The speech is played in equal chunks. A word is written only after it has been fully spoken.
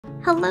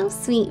Hello,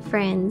 sweet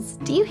friends!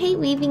 Do you hate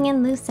weaving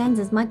in loose ends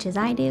as much as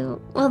I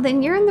do? Well,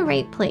 then you're in the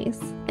right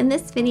place. In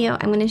this video,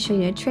 I'm going to show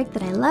you a trick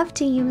that I love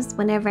to use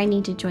whenever I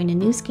need to join a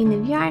new skein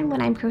of yarn when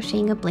I'm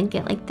crocheting a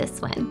blanket like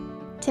this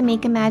one. To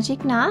make a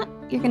magic knot,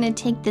 you're going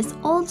to take this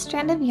old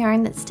strand of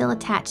yarn that's still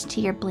attached to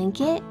your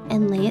blanket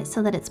and lay it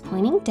so that it's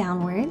pointing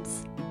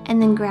downwards.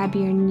 And then grab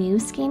your new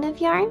skein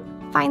of yarn,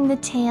 find the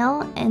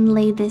tail, and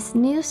lay this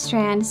new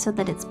strand so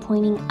that it's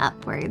pointing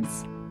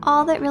upwards.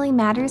 All that really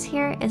matters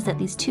here is that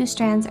these two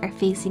strands are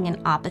facing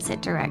in opposite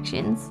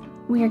directions.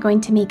 We are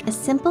going to make a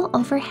simple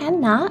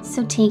overhand knot,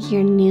 so take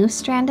your new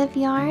strand of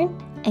yarn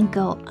and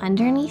go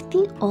underneath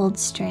the old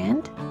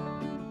strand,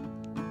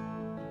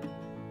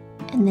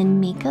 and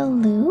then make a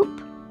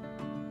loop.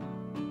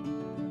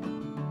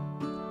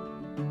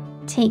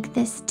 Take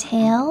this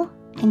tail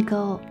and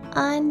go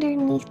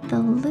underneath the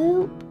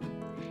loop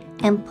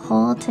and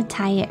pull to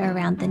tie it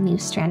around the new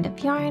strand of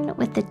yarn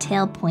with the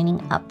tail pointing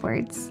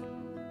upwards.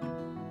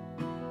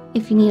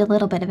 If you need a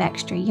little bit of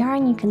extra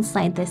yarn, you can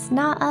slide this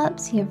knot up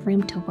so you have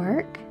room to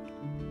work.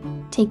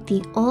 Take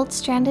the old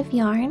strand of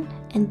yarn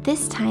and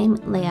this time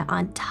lay it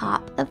on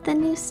top of the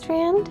new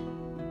strand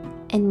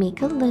and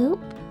make a loop.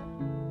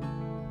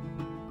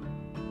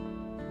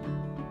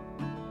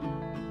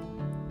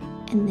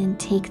 And then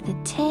take the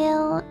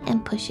tail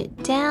and push it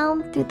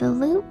down through the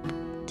loop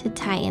to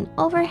tie an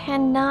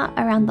overhand knot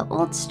around the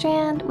old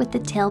strand with the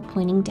tail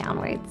pointing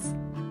downwards.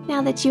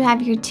 Now that you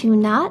have your two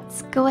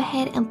knots, go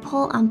ahead and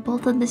pull on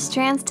both of the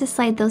strands to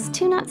slide those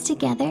two knots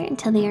together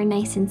until they are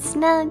nice and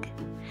snug.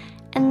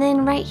 And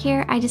then right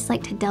here, I just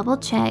like to double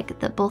check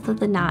that both of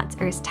the knots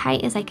are as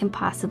tight as I can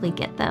possibly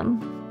get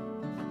them.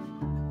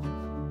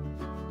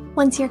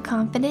 Once you're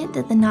confident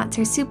that the knots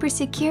are super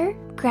secure,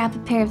 grab a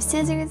pair of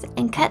scissors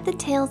and cut the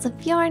tails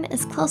of yarn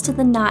as close to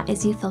the knot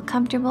as you feel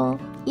comfortable.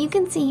 You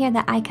can see here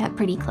that I cut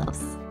pretty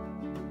close.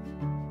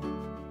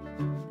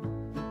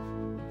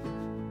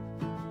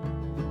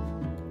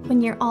 When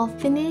you're all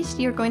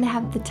finished, you're going to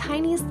have the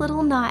tiniest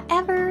little knot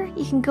ever.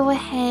 You can go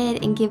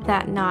ahead and give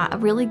that knot a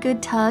really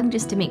good tug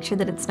just to make sure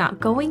that it's not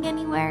going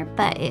anywhere,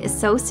 but it is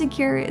so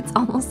secure, it's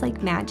almost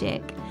like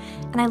magic.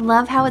 And I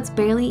love how it's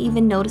barely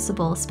even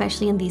noticeable,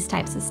 especially in these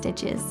types of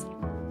stitches.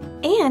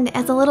 And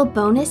as a little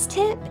bonus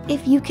tip,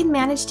 if you can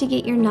manage to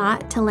get your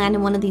knot to land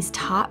in one of these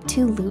top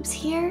two loops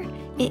here,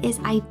 it is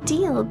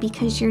ideal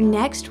because your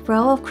next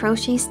row of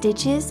crochet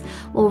stitches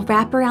will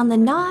wrap around the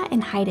knot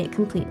and hide it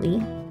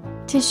completely.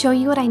 To show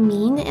you what I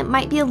mean, it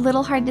might be a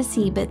little hard to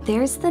see, but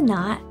there's the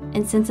knot,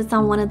 and since it's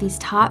on one of these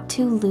top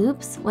two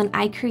loops, when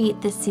I create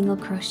this single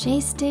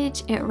crochet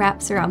stitch, it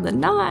wraps around the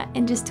knot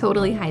and just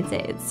totally hides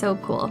it. It's so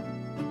cool.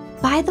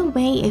 By the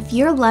way, if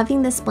you're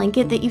loving this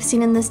blanket that you've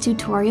seen in this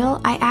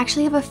tutorial, I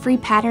actually have a free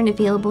pattern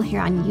available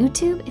here on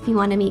YouTube if you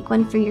want to make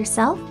one for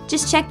yourself.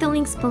 Just check the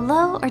links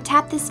below or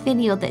tap this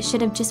video that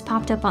should have just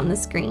popped up on the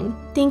screen.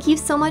 Thank you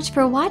so much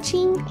for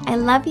watching. I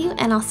love you,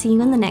 and I'll see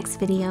you in the next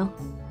video.